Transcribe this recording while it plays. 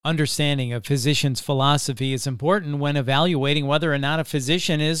Understanding a physician's philosophy is important when evaluating whether or not a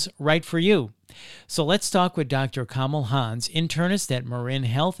physician is right for you. So let's talk with Dr. Gurkamil Hans, internist at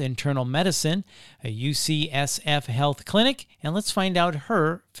MarinHealth Internal Medicine, a UCSF health clinic, and let's find out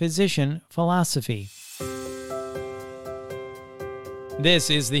her physician philosophy. This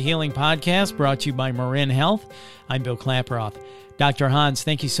is the Healing Podcast brought to you by MarinHealth. I'm Bill Klaproth. Dr. Hans,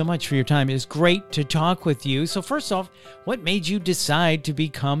 thank you so much for your time. It is great to talk with you. So first off, what made you decide to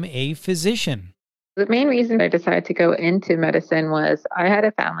become a physician? The main reason I decided to go into medicine was I had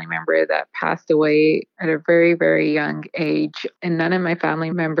a family member that passed away at a very, very young age, and none of my family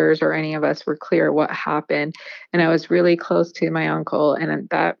members or any of us were clear what happened. And I was really close to my uncle, and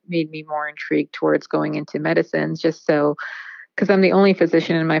that made me more intrigued towards going into medicine, because I'm the only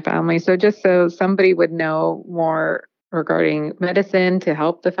physician in my family. So just so somebody would know more regarding medicine to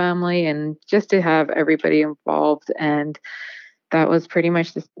help the family and just to have everybody involved. And that was pretty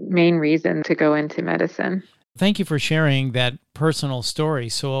much the main reason to go into medicine. Thank you for sharing that personal story.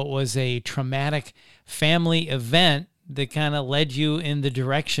 So it was a traumatic family event that kind of led you in the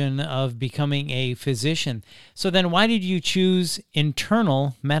direction of becoming a physician. So then why did you choose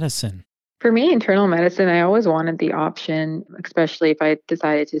internal medicine? For me, internal medicine, I always wanted the option, especially if I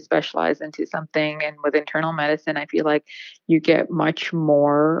decided to specialize into something. And with internal medicine, I feel like you get much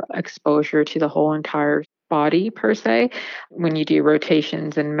more exposure to the whole entire body per se. When you do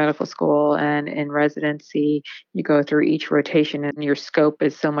rotations in medical school and in residency, you go through each rotation and your scope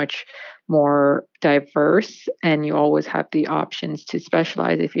is so much more diverse, and you always have the options to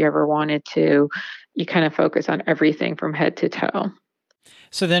specialize if you ever wanted to. You kind of focus on everything from head to toe.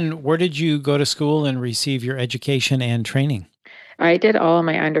 So then where did you go to school and receive your education and training? I did all of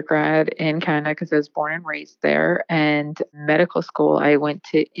my undergrad in Canada because I was born and raised there. And medical school, I went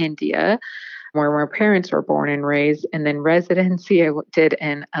to India, where my parents were born and raised. And then residency, I did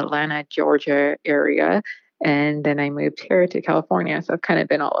in Atlanta, Georgia area. And then I moved here to California. So I've kind of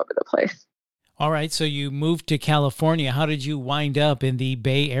been all over the place. All right. So you moved to California. How did you wind up in the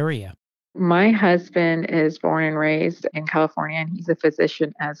Bay Area? My husband is born and raised in California, and he's a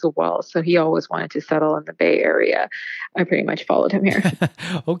physician as well. So he always wanted to settle in the Bay Area. I pretty much followed him here.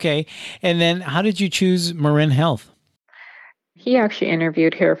 Okay. And then how did you choose MarinHealth? He actually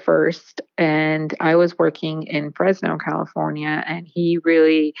interviewed here first, and I was working in Fresno, California, and he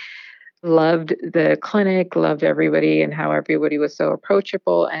really loved the clinic, loved everybody, and how everybody was so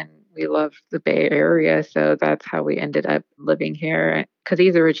approachable, and we loved the Bay Area. So that's how we ended up living here, because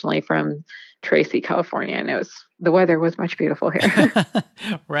he's originally from Tracy, California, and the weather was much beautiful here.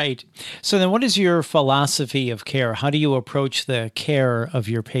 Right. So then what is your philosophy of care? How do you approach the care of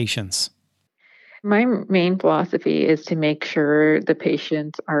your patients? My main philosophy is to make sure the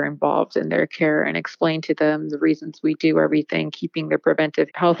patients are involved in their care and explain to them the reasons we do everything, keeping their preventive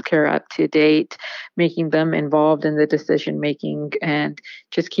health care up to date, making them involved in the decision making, and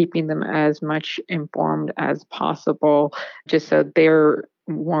just keeping them as much informed as possible, just so they're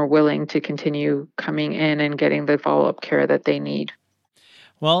more willing to continue coming in and getting the follow-up care that they need.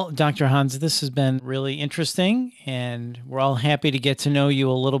 Well, Dr. Hans, this has been really interesting, and we're all happy to get to know you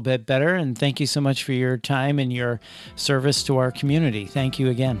a little bit better. And thank you so much for your time and your service to our community. Thank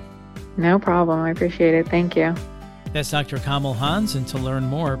you again. No problem. I appreciate it. Thank you. That's Dr. Gurkamil Hans, and to learn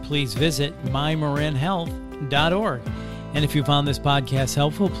more, please visit mymarinhealth.org. And if you found this podcast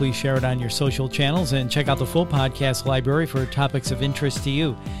helpful, please share it on your social channels and check out the full podcast library for topics of interest to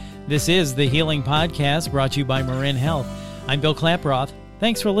you. This is the Healing Podcast brought to you by MarinHealth. I'm Bill Klaproth.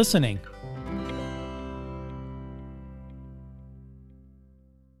 Thanks for listening.